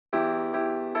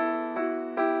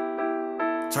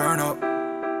Turn up.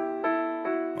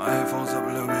 My headphones up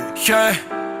a little bit. Yeah.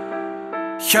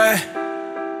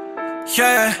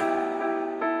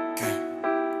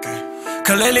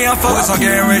 Cause lately I'm focused on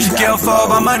getting rich. Give a fuck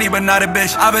about money, but not a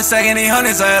bitch. I've been stacking these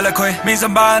hundreds of hella quick. Means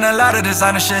I'm buying a lot of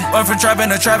designer shit. Went from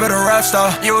trapping to trapper to rap star.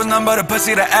 You was none but a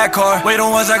pussy to act hard. We the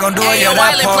ones that gon' do it, yeah,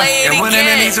 that part. And winning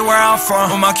it easy where I'm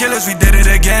from. With my killers, we did it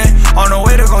again. On the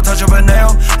way to go touch up a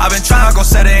nail. I've been trying to go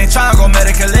set it, ain't trying to go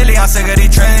medical. Lately I'm sick of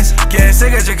these trends. Getting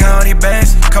sick of your county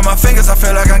bands. Cut my fingers, I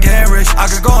feel like I'm getting rich. I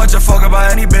could go and just fuck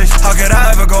about any bitch. How could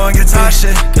I ever go and get tired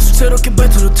shit? 계속 새롭게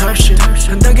뱉어도 type shit.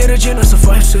 한 단계를 지나서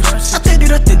 5-6.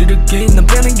 I did it again. 난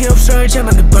변한 게 없어 알잖아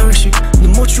내 방식.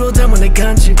 넌 못 주워 담아 내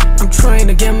간직. I'm trying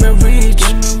to get my reach.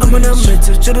 I'm on a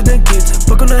mental 저러 된 기타.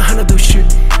 바꿔 나 하나도 shit.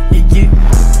 Yeah.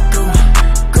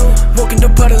 Go. Walking the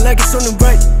party like it's on the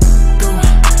right.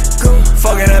 Go.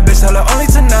 Fucking that bitch, tell her only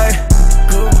tonight.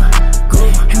 Go.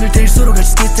 힘들 때일수록 I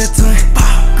just get that time.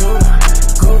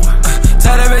 Go.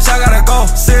 Tell that bitch I gotta go.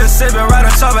 Sippin' right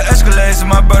on top of Escalades, and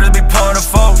my brothers be pulling the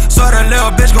foe. So that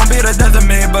little bitch gon' be the death of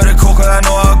me, but it cool cause I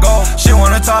know I'll go. She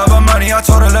wanna talk about money, I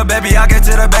told her, little baby, I get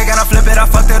to the bag and I flip it. I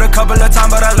fucked it a couple of times,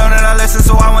 but I learned and I listened,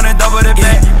 so I wanna double the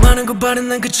back. 많은 거 바른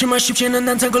난 그치만 쉽지는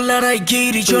않단 걸 알아 이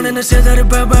길이 전에는 세 달을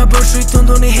밟아 볼 수 있던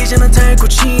돈이 이제 난 다 잃고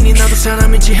치니 나도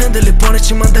사람인지 흔들릴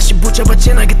뻔했지만 다시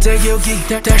붙잡았지 나 그때 기억이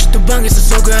다시 또 방에서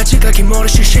썩어 아직 아기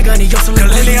모르실 시간이 없어.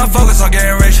 Cause lately I'm focused on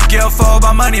getting rich. Give a fuck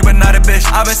about money, but not a bitch.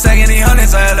 I've been stacking these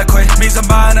hundreds of hella quick. Means I'm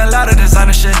buying a lot of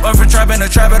designer shit. Went from trapping to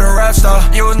trapper to rap star.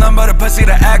 You was none but a pussy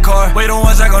to act hard. We the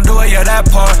ones that gon' do it, yeah, that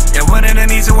part. Yeah, winning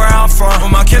it easy where I'm from.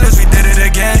 With my killers, we did it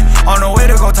again. On the way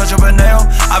to go touch up a nail.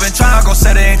 I've been trying to go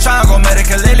set it, ain't trying to go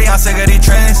medical. Lately I'm sick of these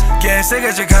trends. Getting sick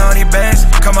of your county bands.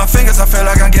 Cut my fingers, I feel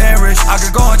like I'm getting rich. I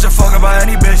could go and just fuck about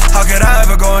any bitch. How could I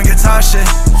ever go and get tired shit?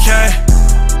 Yeah.